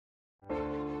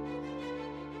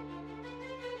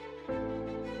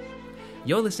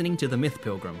You're listening to The Myth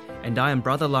Pilgrim, and I am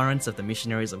Brother Lawrence of the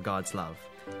Missionaries of God's Love.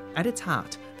 At its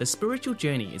heart, the spiritual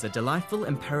journey is a delightful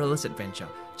and perilous adventure,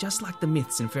 just like the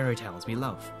myths and fairy tales we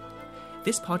love.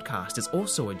 This podcast is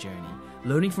also a journey,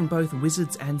 learning from both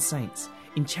wizards and saints,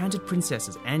 enchanted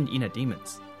princesses and inner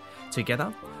demons.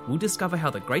 Together, we'll discover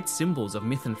how the great symbols of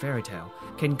myth and fairy tale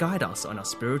can guide us on our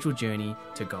spiritual journey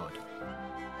to God.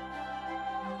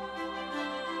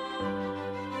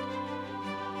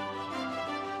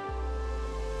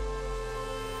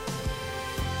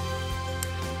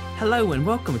 Hello and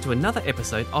welcome to another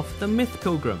episode of The Myth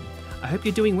Pilgrim. I hope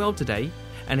you're doing well today,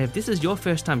 and if this is your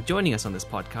first time joining us on this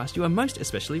podcast, you are most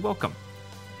especially welcome.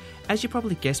 As you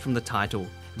probably guessed from the title,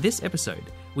 this episode,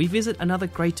 we visit another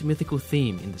great mythical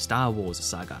theme in the Star Wars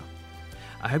saga.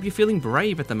 I hope you're feeling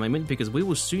brave at the moment because we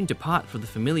will soon depart from the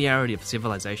familiarity of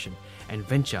civilization and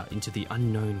venture into the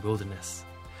unknown wilderness.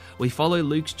 We follow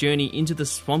Luke's journey into the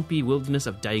swampy wilderness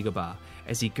of Dagobah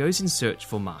as he goes in search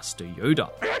for Master Yoda.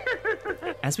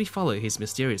 As we follow his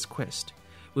mysterious quest,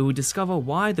 we will discover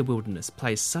why the wilderness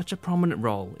plays such a prominent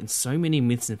role in so many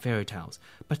myths and fairy tales,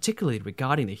 particularly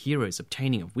regarding the hero's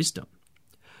obtaining of wisdom.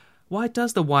 Why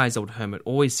does the wise old hermit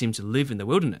always seem to live in the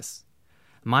wilderness?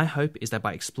 My hope is that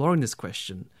by exploring this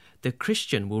question, the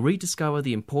Christian will rediscover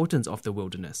the importance of the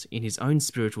wilderness in his own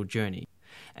spiritual journey,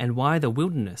 and why the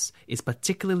wilderness is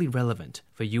particularly relevant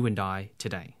for you and I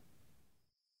today.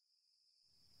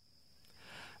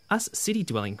 Us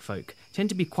city-dwelling folk tend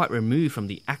to be quite removed from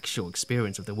the actual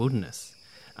experience of the wilderness.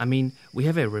 I mean, we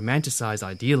have a romanticized,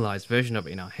 idealized version of it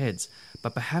in our heads,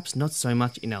 but perhaps not so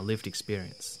much in our lived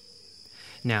experience.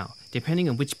 Now, depending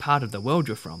on which part of the world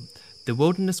you're from, the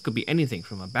wilderness could be anything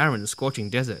from a barren, scorching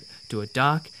desert to a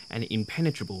dark and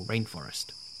impenetrable rainforest.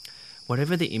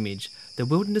 Whatever the image, the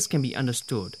wilderness can be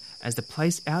understood as the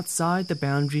place outside the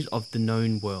boundaries of the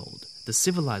known world, the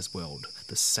civilized world,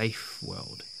 the safe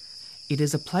world. It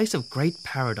is a place of great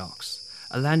paradox,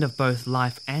 a land of both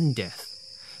life and death,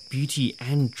 beauty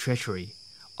and treachery,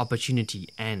 opportunity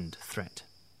and threat.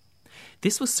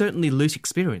 This was certainly Luke's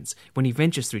experience when he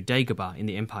ventures through Dagobah in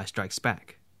The Empire Strikes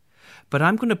Back. But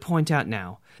I'm going to point out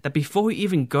now that before he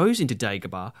even goes into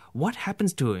Dagobah, what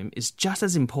happens to him is just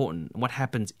as important as what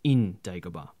happens in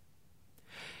Dagobah.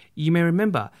 You may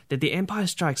remember that The Empire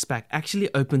Strikes Back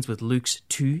actually opens with Luke's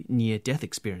 2 near-death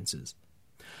experiences.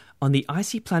 On the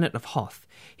icy planet of Hoth,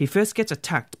 he first gets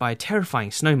attacked by a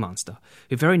terrifying snow monster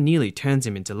who very nearly turns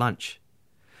him into lunch.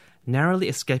 Narrowly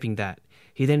escaping that,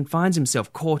 he then finds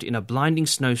himself caught in a blinding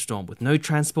snowstorm with no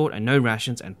transport and no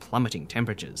rations and plummeting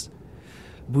temperatures.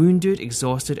 Wounded,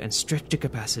 exhausted, and stretched to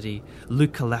capacity,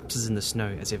 Luke collapses in the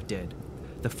snow as if dead.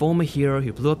 The former hero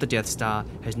who blew up the Death Star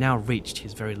has now reached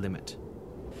his very limit.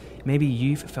 Maybe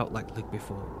you've felt like Luke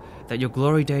before, that your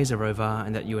glory days are over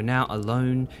and that you are now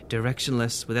alone,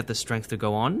 directionless, without the strength to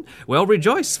go on. Well,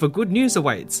 rejoice, for good news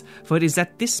awaits, for it is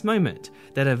at this moment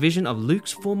that a vision of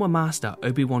Luke's former master,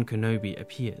 Obi-Wan Kenobi,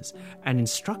 appears and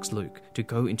instructs Luke to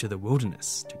go into the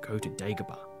wilderness, to go to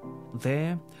Dagobah.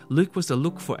 There, Luke was to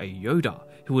look for a Yoda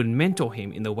who would mentor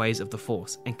him in the ways of the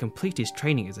Force and complete his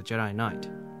training as a Jedi Knight.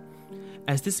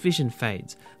 As this vision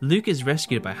fades, Luke is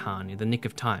rescued by Han in the nick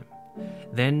of time.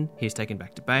 Then he is taken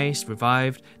back to base,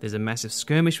 revived, there's a massive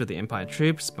skirmish with the Empire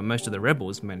troops, but most of the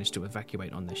rebels manage to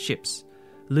evacuate on their ships.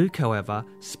 Luke, however,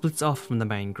 splits off from the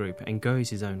main group and goes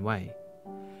his own way.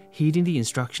 Heeding the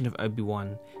instruction of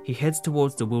Obi-Wan, he heads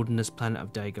towards the wilderness planet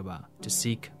of Dagobah to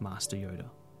seek Master Yoda.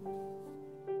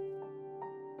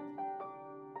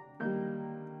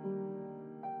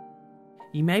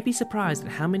 You may be surprised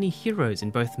at how many heroes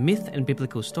in both myth and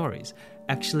biblical stories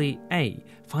actually A.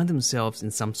 find themselves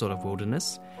in some sort of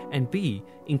wilderness, and B.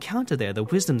 encounter there the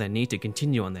wisdom they need to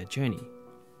continue on their journey.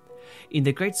 In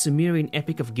the great Sumerian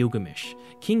Epic of Gilgamesh,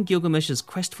 King Gilgamesh's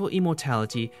quest for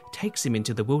immortality takes him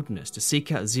into the wilderness to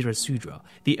seek out Ziusudra,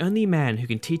 the only man who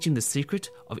can teach him the secret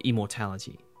of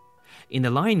immortality. In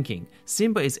The Lion King,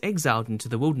 Simba is exiled into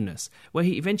the wilderness, where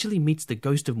he eventually meets the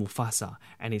ghost of Mufasa,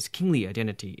 and his kingly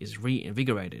identity is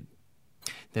re-invigorated.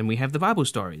 Then we have the Bible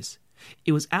stories.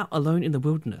 It was out alone in the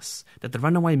wilderness that the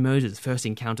runaway Moses first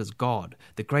encounters God,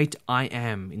 the great I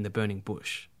Am, in the burning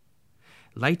bush.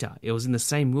 Later, it was in the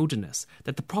same wilderness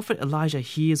that the prophet Elijah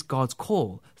hears God's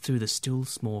call through the still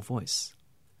small voice.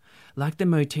 Like the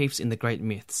motifs in the great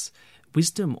myths,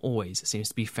 wisdom always seems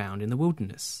to be found in the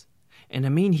wilderness. And I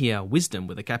mean here wisdom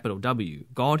with a capital W,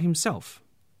 God himself.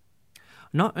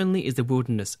 Not only is the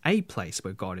wilderness a place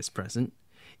where God is present,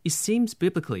 it seems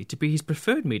biblically to be his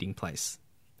preferred meeting place.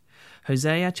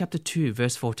 Hosea chapter 2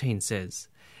 verse 14 says,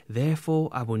 "Therefore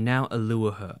I will now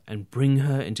allure her and bring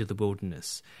her into the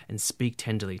wilderness and speak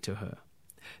tenderly to her."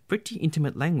 Pretty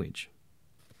intimate language.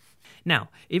 Now,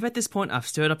 if at this point I've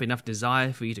stirred up enough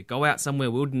desire for you to go out somewhere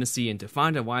wildernessy and to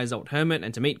find a wise old hermit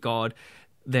and to meet God,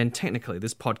 then technically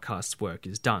this podcast's work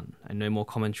is done and no more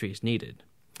commentary is needed.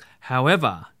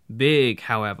 However, big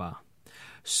however,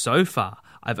 so far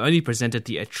I've only presented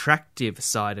the attractive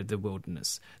side of the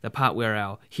wilderness, the part where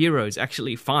our heroes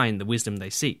actually find the wisdom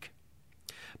they seek.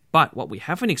 But what we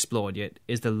haven't explored yet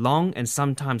is the long and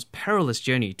sometimes perilous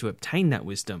journey to obtain that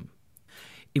wisdom.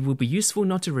 It will be useful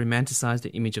not to romanticize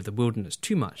the image of the wilderness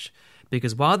too much,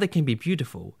 because while they can be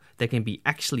beautiful, they can be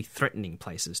actually threatening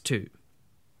places too.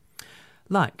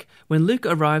 Like, when Luke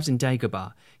arrives in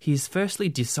Dagobah, he is firstly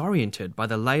disoriented by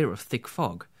the layer of thick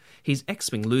fog. His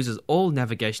X-Wing loses all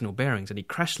navigational bearings and he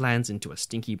crash lands into a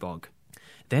stinky bog.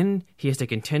 Then he has to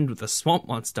contend with a swamp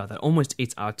monster that almost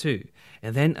eats R2,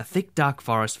 and then a thick dark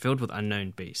forest filled with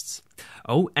unknown beasts.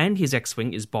 Oh, and his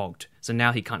X-Wing is bogged, so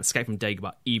now he can't escape from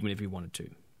Dagobah even if he wanted to.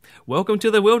 Welcome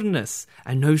to the wilderness,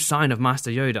 and no sign of Master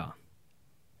Yoda.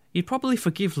 You'd probably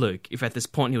forgive Luke if at this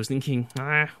point he was thinking, what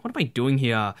am I doing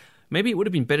here? Maybe it would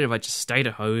have been better if I just stayed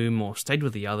at home or stayed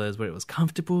with the others where it was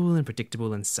comfortable and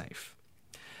predictable and safe.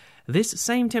 This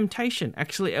same temptation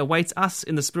actually awaits us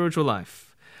in the spiritual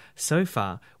life. So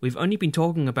far, we've only been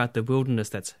talking about the wilderness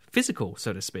that's physical,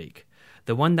 so to speak,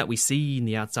 the one that we see in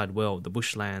the outside world, the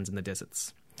bushlands and the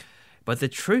deserts. But the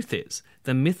truth is,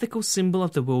 the mythical symbol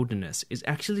of the wilderness is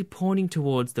actually pointing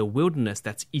towards the wilderness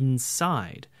that's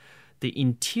inside, the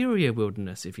interior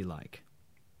wilderness, if you like.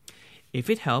 If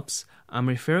it helps, I'm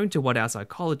referring to what our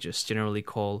psychologists generally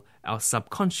call our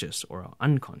subconscious or our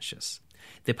unconscious,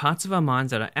 the parts of our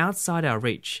minds that are outside our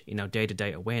reach in our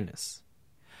day-to-day awareness.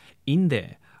 In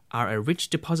there are a rich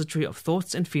depository of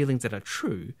thoughts and feelings that are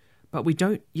true, but we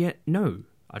don't yet know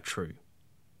are true.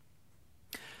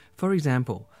 For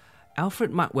example,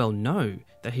 Alfred might well know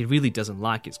that he really doesn't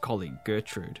like his colleague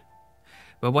Gertrude.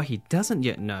 But what he doesn't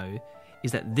yet know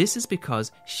is that this is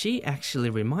because she actually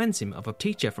reminds him of a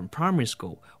teacher from primary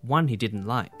school, one he didn't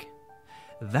like.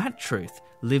 That truth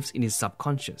lives in his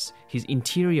subconscious, his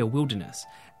interior wilderness,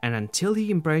 and until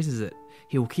he embraces it,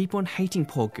 he will keep on hating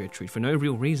poor Gertrude for no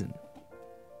real reason.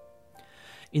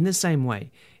 In the same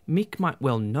way, Mick might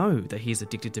well know that he is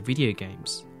addicted to video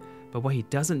games, but what he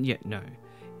doesn't yet know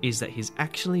is that he's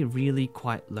actually really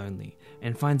quite lonely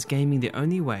and finds gaming the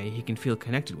only way he can feel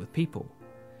connected with people.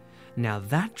 Now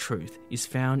that truth is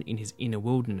found in his inner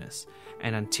wilderness,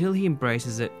 and until he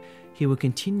embraces it, he will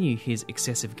continue his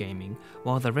excessive gaming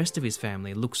while the rest of his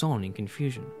family looks on in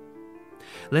confusion.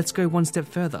 Let's go one step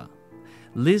further.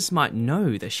 Liz might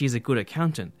know that she's a good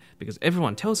accountant because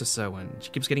everyone tells her so and she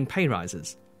keeps getting pay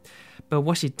rises. But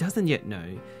what she doesn't yet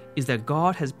know is that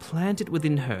God has planted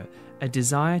within her a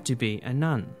desire to be a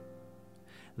nun.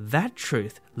 That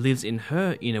truth lives in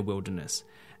her inner wilderness,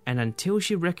 and until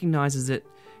she recognizes it,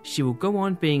 she will go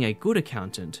on being a good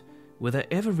accountant without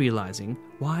ever realizing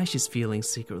why she's feeling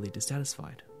secretly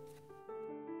dissatisfied.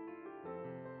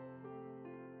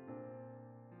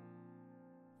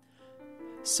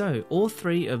 So, all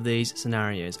three of these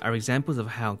scenarios are examples of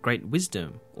how great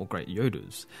wisdom, or great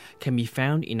Yodas, can be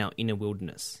found in our inner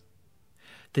wilderness.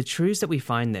 The truths that we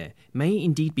find there may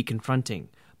indeed be confronting,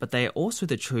 but they are also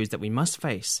the truths that we must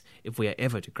face if we are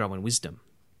ever to grow in wisdom.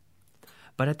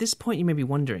 But at this point you may be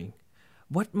wondering,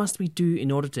 what must we do in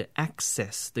order to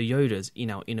access the Yodas in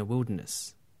our inner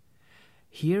wilderness?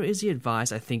 Here is the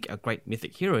advice I think our great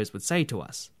mythic heroes would say to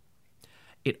us.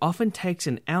 It often takes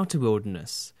an outer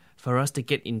wilderness for us to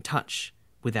get in touch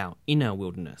with our inner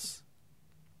wilderness.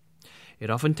 It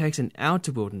often takes an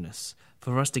outer wilderness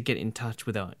for us to get in touch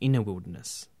with our inner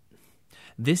wilderness.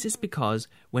 This is because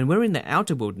when we're in the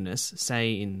outer wilderness,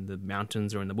 say in the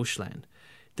mountains or in the bushland,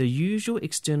 the usual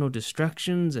external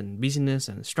distractions and busyness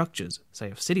and structures, say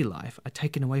of city life, are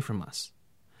taken away from us.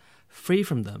 Free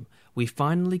from them, we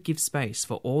finally give space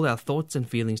for all our thoughts and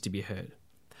feelings to be heard.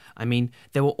 I mean,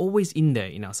 they were always in there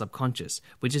in our subconscious,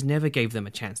 we just never gave them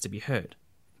a chance to be heard.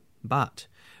 But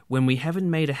when we haven't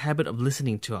made a habit of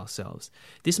listening to ourselves,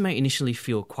 this may initially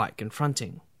feel quite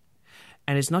confronting.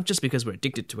 And it's not just because we're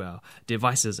addicted to our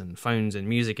devices and phones and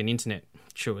music and internet,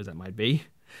 sure as that might be.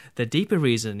 The deeper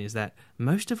reason is that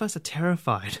most of us are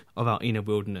terrified of our inner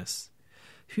wilderness.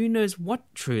 Who knows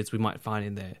what truths we might find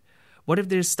in there? What if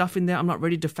there's stuff in there I'm not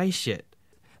ready to face yet?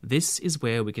 This is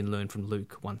where we can learn from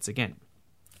Luke once again.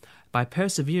 By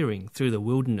persevering through the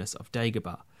wilderness of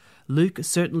Dagobah, Luke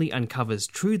certainly uncovers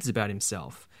truths about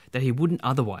himself that he wouldn't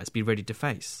otherwise be ready to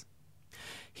face.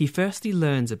 He firstly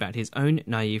learns about his own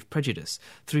naive prejudice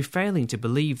through failing to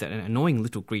believe that an annoying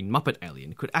little green Muppet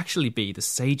alien could actually be the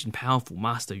sage and powerful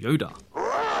Master Yoda.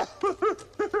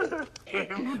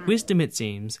 Wisdom, it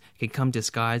seems, can come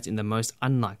disguised in the most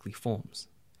unlikely forms.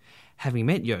 Having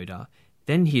met Yoda,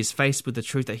 then he is faced with the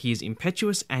truth that he is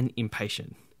impetuous and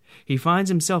impatient. He finds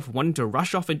himself wanting to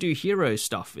rush off and do hero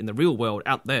stuff in the real world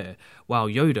out there, while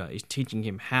Yoda is teaching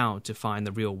him how to find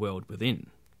the real world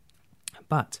within.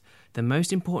 But the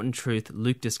most important truth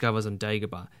Luke discovers on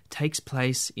Dagobah takes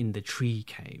place in the tree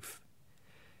cave.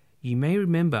 You may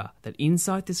remember that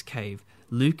inside this cave,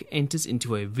 Luke enters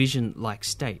into a vision-like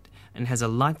state and has a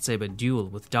lightsaber duel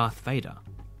with Darth Vader.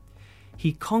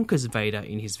 He conquers Vader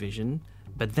in his vision,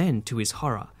 but then, to his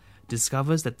horror,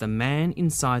 discovers that the man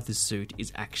inside the suit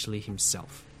is actually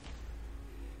himself.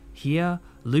 Here,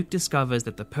 Luke discovers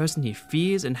that the person he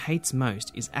fears and hates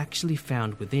most is actually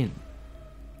found within.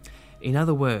 In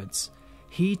other words,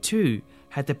 he too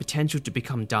had the potential to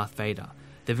become Darth Vader,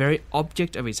 the very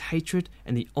object of his hatred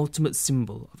and the ultimate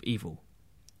symbol of evil.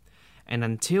 And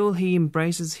until he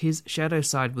embraces his shadow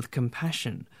side with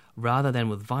compassion rather than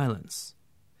with violence,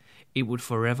 it would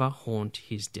forever haunt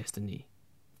his destiny.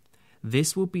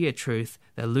 This will be a truth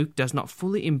that Luke does not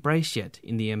fully embrace yet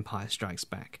in The Empire Strikes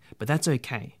Back, but that's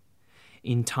okay.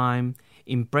 In time,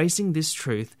 embracing this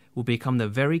truth will become the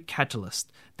very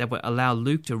catalyst that will allow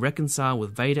Luke to reconcile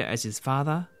with Vader as his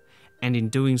father, and in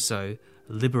doing so,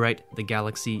 liberate the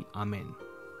galaxy. Amen.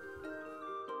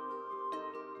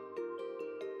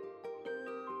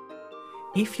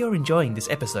 If you're enjoying this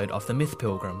episode of The Myth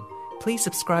Pilgrim, please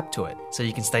subscribe to it so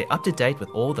you can stay up to date with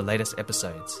all the latest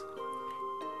episodes.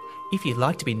 If you'd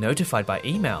like to be notified by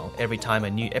email every time a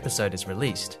new episode is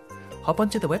released, hop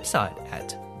onto the website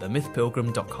at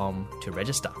themythpilgrim.com to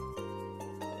register.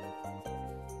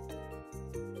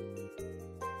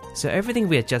 So everything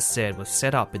we had just said was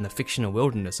set up in the fictional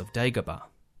wilderness of Dagobah.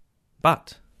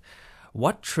 But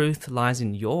what truth lies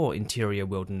in your interior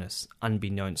wilderness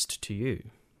unbeknownst to you?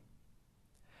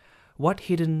 What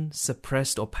hidden,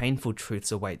 suppressed or painful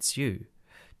truths awaits you?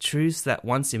 Truths that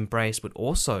once embraced would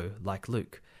also, like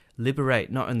Luke, liberate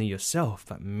not only yourself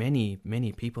but many,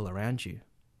 many people around you.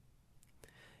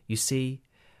 You see,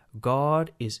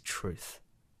 God is truth,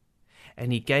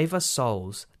 and He gave us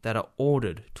souls that are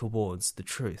ordered towards the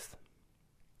truth.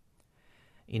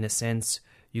 In a sense,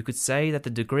 you could say that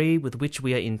the degree with which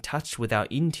we are in touch with our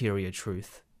interior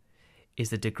truth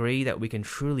is the degree that we can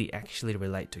truly actually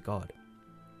relate to God.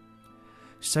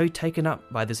 So taken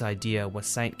up by this idea was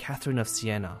Saint Catherine of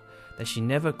Siena that she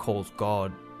never calls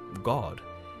God, God.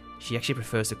 She actually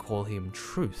prefers to call Him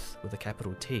Truth with a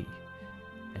capital T.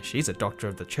 And she's a doctor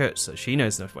of the church, so she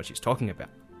knows what she's talking about.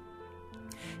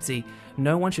 See,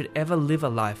 no one should ever live a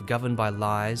life governed by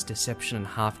lies, deception, and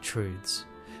half-truths,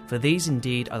 for these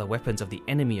indeed are the weapons of the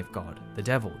enemy of God, the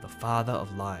devil, the father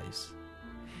of lies.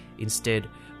 Instead,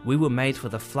 we were made for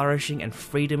the flourishing and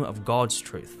freedom of God's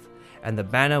truth, and the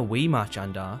banner we march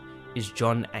under is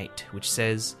John 8, which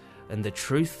says, "And the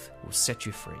truth will set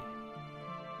you free."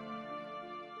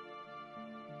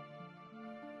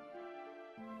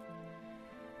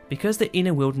 Because the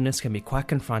inner wilderness can be quite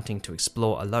confronting to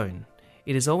explore alone,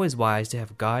 it is always wise to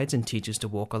have guides and teachers to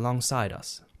walk alongside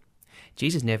us.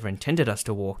 Jesus never intended us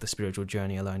to walk the spiritual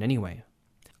journey alone anyway.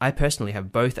 I personally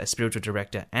have both a spiritual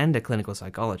director and a clinical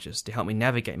psychologist to help me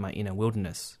navigate my inner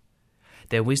wilderness.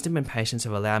 Their wisdom and patience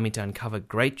have allowed me to uncover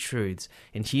great truths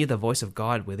and hear the voice of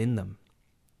God within them.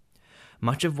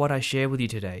 Much of what I share with you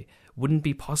today wouldn't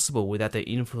be possible without their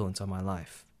influence on my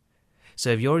life. So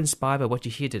if you're inspired by what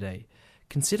you hear today,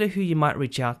 consider who you might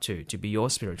reach out to be your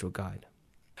spiritual guide.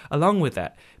 Along with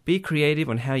that, be creative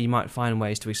on how you might find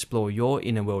ways to explore your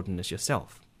inner wilderness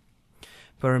yourself.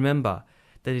 But remember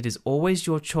that it is always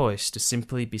your choice to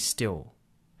simply be still,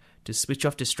 to switch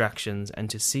off distractions and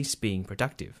to cease being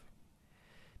productive.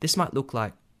 This might look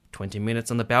like 20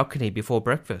 minutes on the balcony before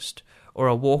breakfast, or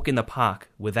a walk in the park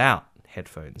without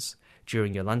headphones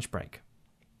during your lunch break.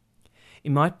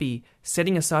 It might be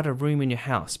setting aside a room in your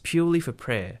house purely for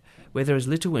prayer, where there is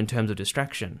little in terms of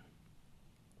distraction.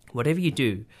 Whatever you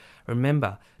do,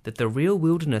 remember that the real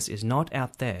wilderness is not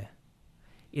out there.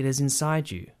 It is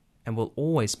inside you and will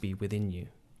always be within you.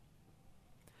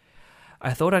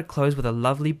 I thought I'd close with a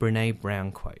lovely Brené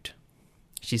Brown quote.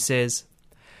 She says,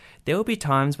 "There will be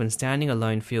times when standing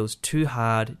alone feels too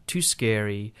hard, too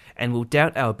scary, and we'll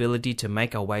doubt our ability to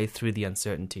make our way through the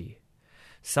uncertainty.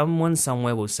 Someone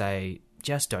somewhere will say,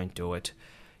 'Just don't do it.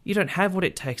 You don't have what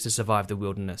it takes to survive the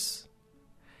wilderness.'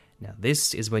 Now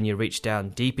this is when you reach down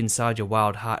deep inside your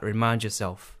wild heart and remind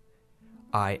yourself,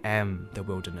 'I am the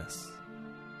wilderness.'"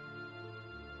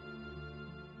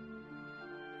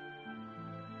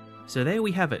 So there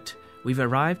we have it. We've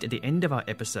arrived at the end of our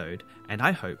episode, and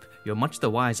I hope you're much the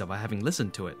wiser by having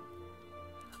listened to it.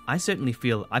 I certainly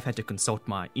feel I've had to consult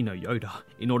my inner Yoda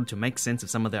in order to make sense of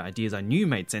some of the ideas I knew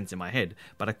made sense in my head,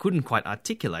 but I couldn't quite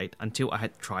articulate until I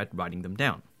had tried writing them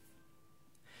down.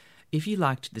 If you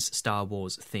liked this Star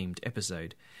Wars themed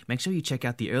episode, make sure you check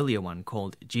out the earlier one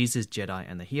called Jesus, Jedi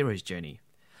and the Hero's Journey.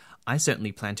 I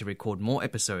certainly plan to record more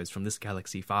episodes from this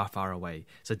galaxy far, far away,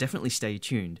 so definitely stay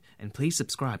tuned and please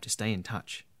subscribe to stay in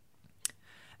touch.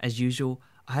 As usual,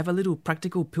 I have a little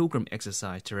practical pilgrim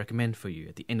exercise to recommend for you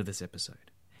at the end of this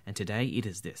episode, and today it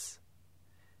is this.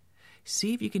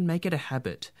 See if you can make it a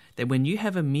habit that when you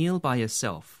have a meal by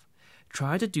yourself,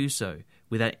 try to do so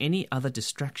without any other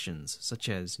distractions such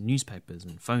as newspapers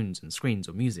and phones and screens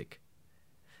or music.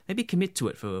 Maybe commit to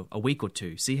it for a week or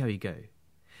two, see how you go.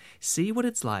 See what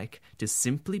it's like to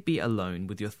simply be alone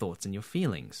with your thoughts and your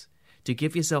feelings, to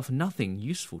give yourself nothing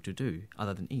useful to do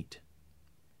other than eat.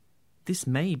 This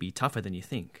may be tougher than you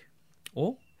think,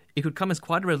 or it could come as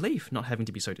quite a relief not having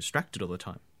to be so distracted all the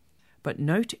time. But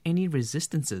note any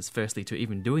resistances firstly to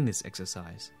even doing this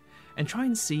exercise, and try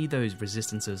and see those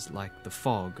resistances like the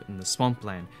fog and the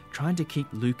swampland trying to keep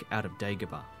Luke out of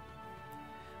Dagobah.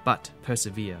 But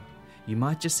persevere, you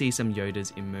might just see some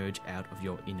Yodas emerge out of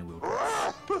your inner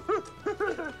wilderness.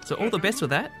 So all the best with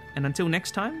that, and until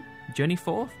next time, journey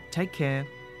forth, take care,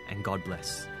 and God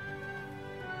bless.